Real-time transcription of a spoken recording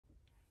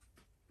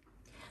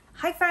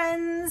Hi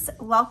friends,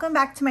 welcome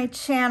back to my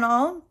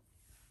channel.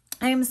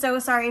 I am so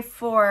sorry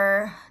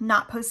for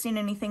not posting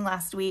anything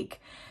last week.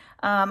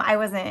 I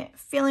wasn't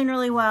feeling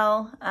really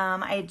well.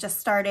 I had just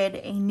started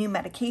a new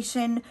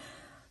medication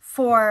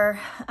for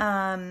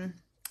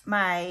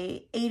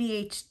my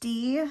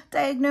ADHD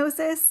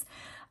diagnosis.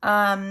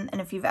 And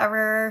if you've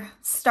ever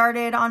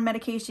started on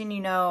medication,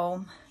 you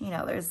know,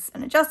 there's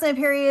an adjustment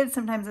period.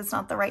 Sometimes it's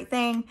not the right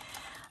thing.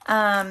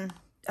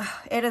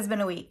 It has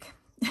been a week.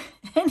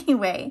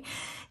 Anyway,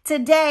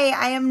 today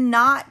I am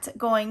not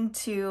going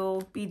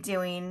to be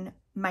doing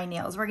my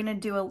nails. We're going to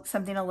do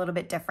something a little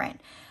bit different.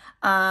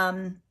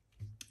 I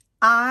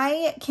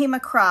came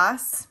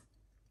across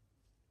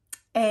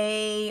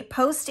a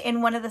post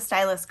in one of the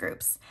stylist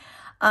groups,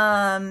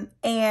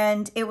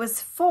 and it was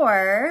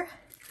for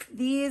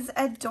these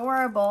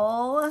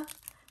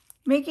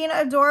making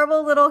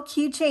adorable little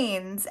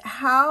keychains.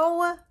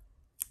 How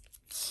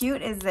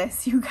cute is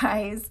this, you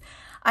guys?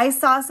 I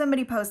saw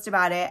somebody post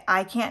about it.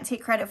 I can't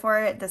take credit for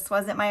it. This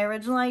wasn't my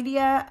original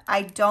idea.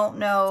 I don't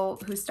know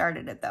who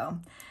started it though.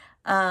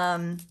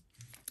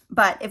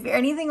 But if you're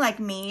anything like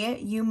me,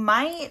 you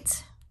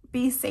might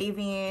be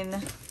saving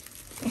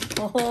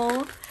a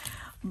whole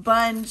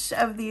bunch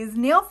of these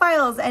nail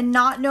files and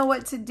not know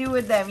what to do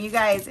with them. You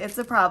guys, it's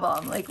a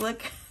problem. Like,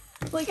 look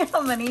at how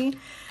many.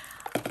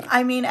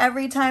 I mean,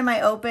 every time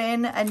I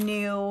open a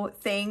new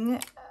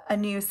thing, a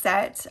new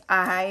set,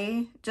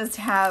 I just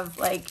have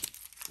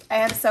I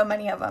have so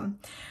many of them.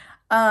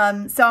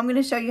 So I'm going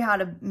to show you how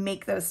to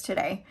make those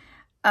today.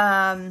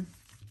 So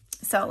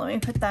let me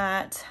put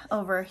that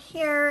over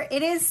here.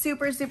 It is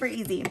super, super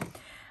easy.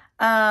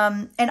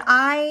 And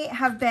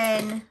I've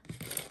been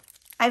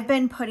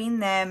putting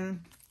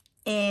them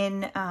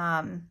in,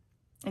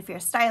 if you're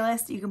a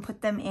stylist, you can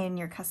put them in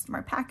your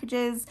customer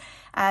packages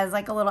as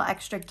like a little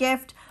extra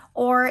gift.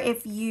 Or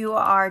if you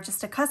are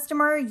just a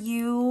customer,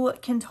 you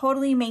can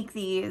totally make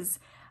these,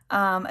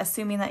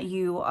 assuming that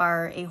you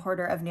are a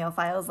hoarder of nail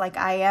files like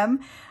I am.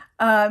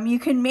 You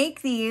can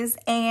make these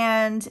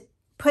and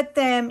put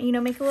them,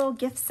 make a little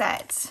gift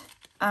set.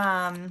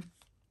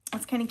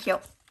 That's kind of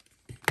cute.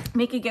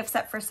 Make a gift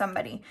set for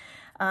somebody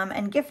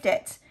and gift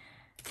it.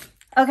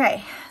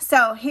 Okay,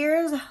 so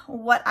here's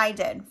what I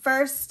did.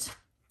 First,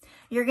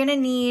 you're gonna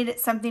need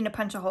something to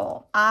punch a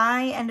hole.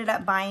 I ended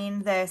up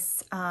buying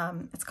this,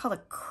 it's called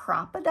a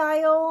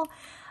Crocodile.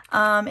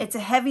 It's a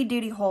heavy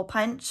duty hole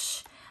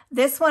punch.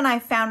 This one I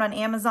found on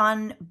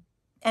Amazon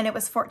and it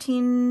was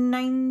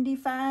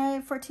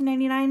 $14.95,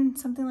 $14.99,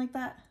 something like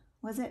that.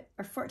 Was it?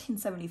 Or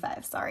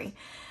 $14.75, sorry,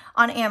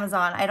 on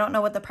Amazon. I don't know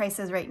what the price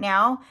is right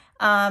now,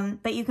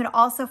 but you can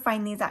also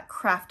find these at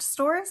craft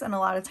stores, and a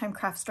lot of time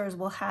craft stores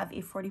will have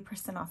a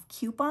 40% off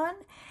coupon.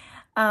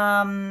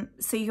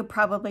 So you could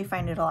probably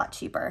find it a lot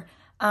cheaper.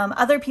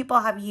 Other people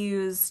have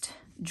used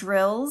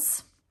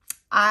drills.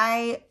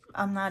 I'm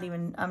not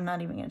even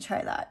gonna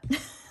try that.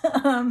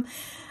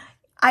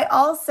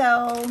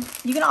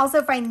 You can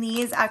also find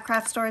these at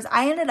craft stores.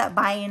 I ended up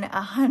buying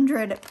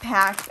 100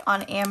 packs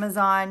on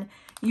Amazon.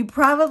 You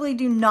probably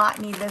do not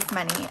need this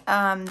many,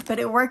 but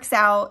it works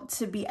out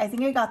to be, I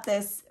think I got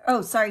this,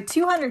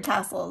 200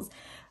 tassels.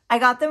 I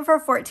got them for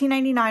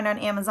 $14.99 on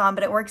Amazon,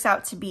 but it works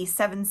out to be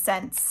 7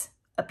 cents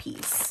a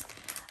piece.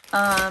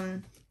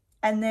 And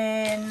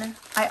then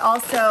I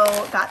also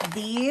got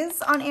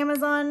these on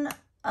Amazon.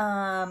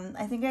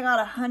 I think I got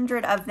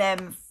 100 of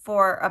them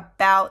for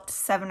about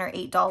 $7 or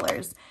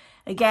 $8.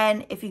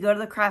 Again, if you go to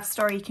the craft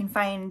store, you can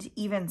find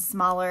even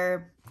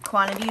smaller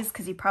quantities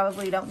because you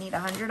probably don't need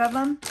 100 of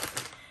them.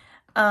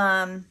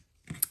 And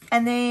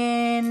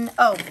then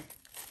I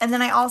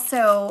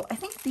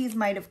think these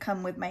might have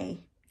come with my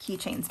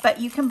keychains, but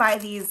you can buy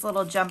these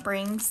little jump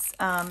rings,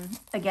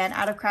 again,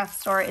 at a craft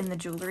store in the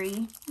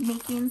jewelry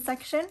making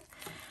section.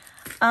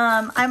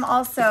 I'm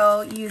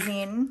also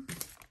using,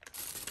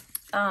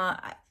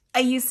 I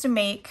used to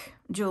make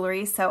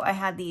jewelry, so I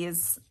had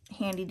these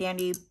handy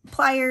dandy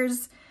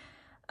pliers,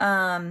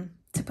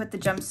 to put the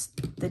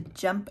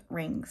jump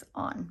rings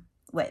on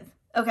with.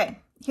 Okay,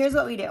 here's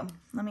what we do.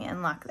 Let me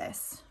unlock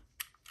this.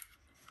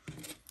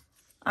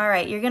 All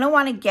right, you're gonna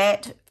wanna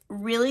get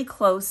really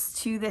close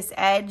to this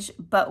edge,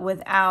 but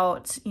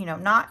without,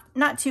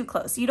 not too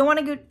close. You don't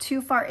wanna go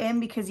too far in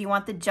because you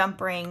want the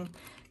jump ring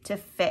to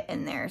fit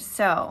in there.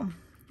 So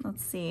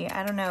let's see,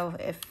 I don't know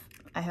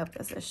I hope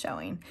this is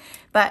showing,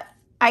 but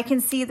I can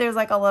see there's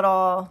like a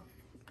little,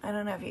 I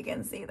don't know if you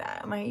can see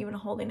that. Am I even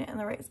holding it in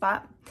the right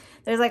spot?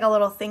 There's like a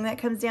little thing that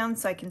comes down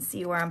so I can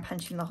see where I'm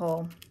punching the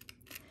hole.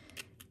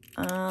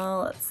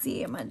 Let's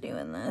see, am I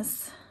doing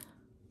this?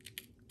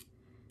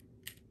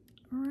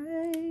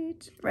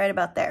 Right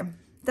about there.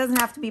 Doesn't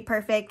have to be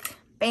perfect.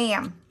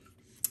 Bam.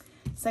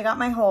 So I got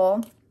my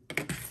hole.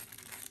 And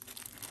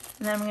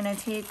then I'm gonna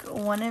take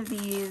one of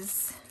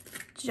these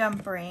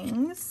jump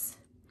rings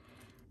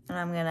and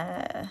I'm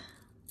gonna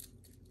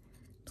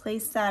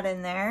place that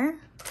in there.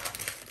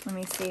 Let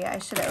me see, I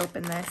should have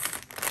opened this.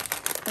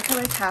 What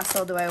color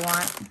tassel do I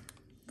want?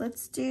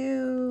 Let's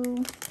do,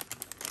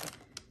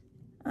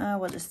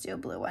 we'll just do a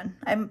blue one.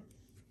 I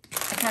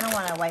kind of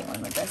want a white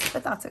one with this,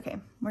 but that's okay.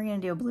 We're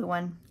going to do a blue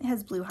one. It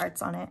has blue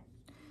hearts on it.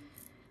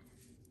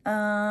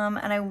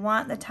 And I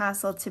want the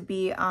tassel to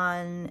be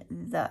on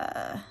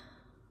the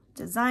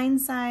design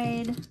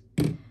side.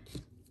 And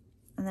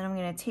then I'm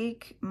going to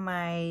take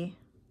my,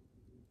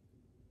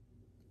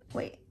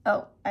 wait,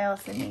 oh, I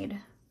also need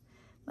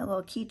my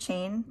little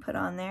keychain put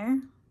on there.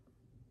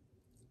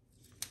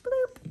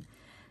 Bloop.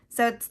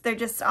 So they're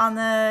just on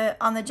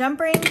the jump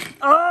ring.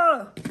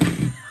 Oh!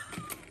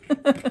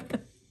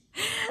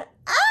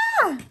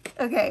 Ah!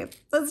 Okay,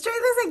 let's try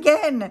this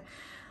again.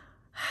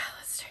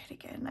 Let's try it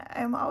again.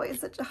 I'm always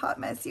such a hot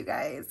mess, you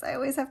guys. I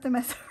always have to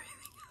mess everything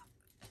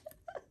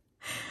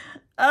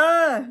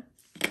up.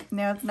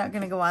 No, it's not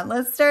gonna go on.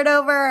 Let's start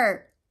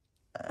over.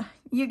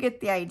 You get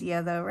the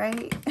idea though,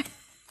 right?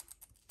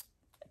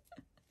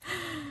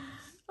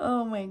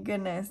 Oh my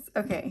goodness.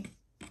 Okay,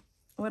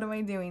 what am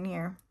I doing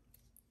here?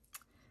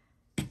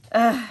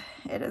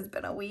 It has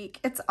been a week.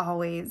 It's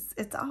always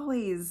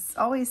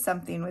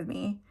something with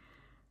me.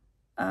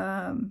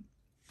 I'm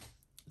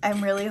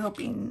really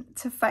hoping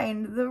to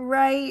find the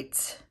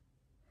right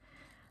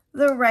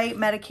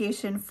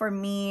medication for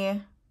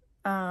me,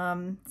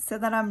 so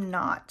that I'm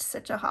not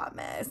such a hot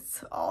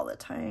mess all the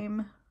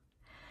time.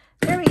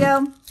 There we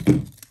go.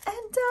 And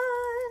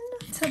done.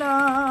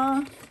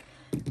 Ta-da.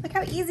 Look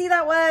how easy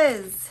that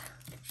was.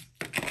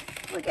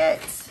 Look at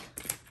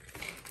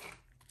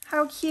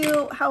how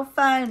cute, how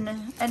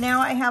fun. And now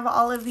I have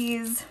all of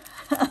these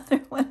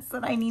other ones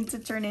that I need to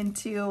turn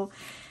into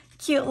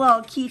cute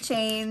little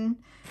keychain,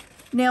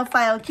 nail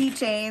file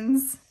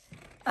keychains.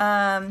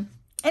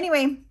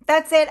 Anyway,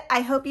 that's it.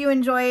 I hope you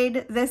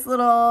enjoyed this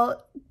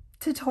little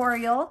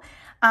tutorial.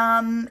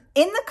 In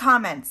the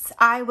comments,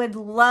 I would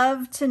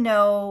love to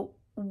know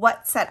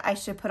what set I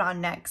should put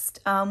on next.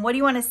 What do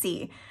you want to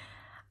see?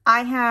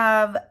 I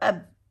have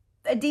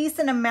a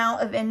decent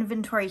amount of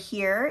inventory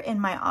here in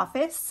my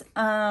office.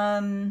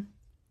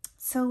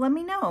 So let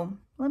me know.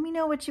 Let me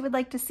know what you would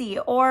like to see.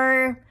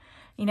 Or,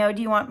 you know,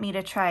 do you want me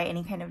to try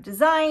any kind of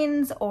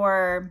designs?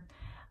 Or,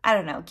 I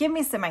don't know, give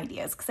me some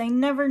ideas, because I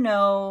never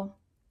know.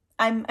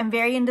 I'm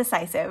very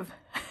indecisive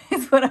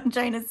is what I'm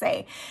trying to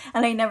say.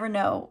 And I never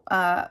know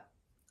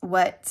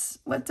what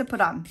to put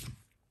on.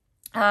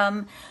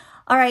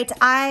 All right,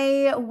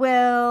 I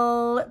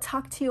will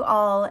talk to you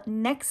all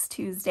next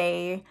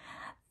Tuesday.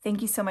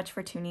 Thank you so much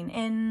for tuning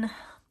in.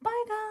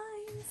 Bye,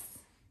 guys.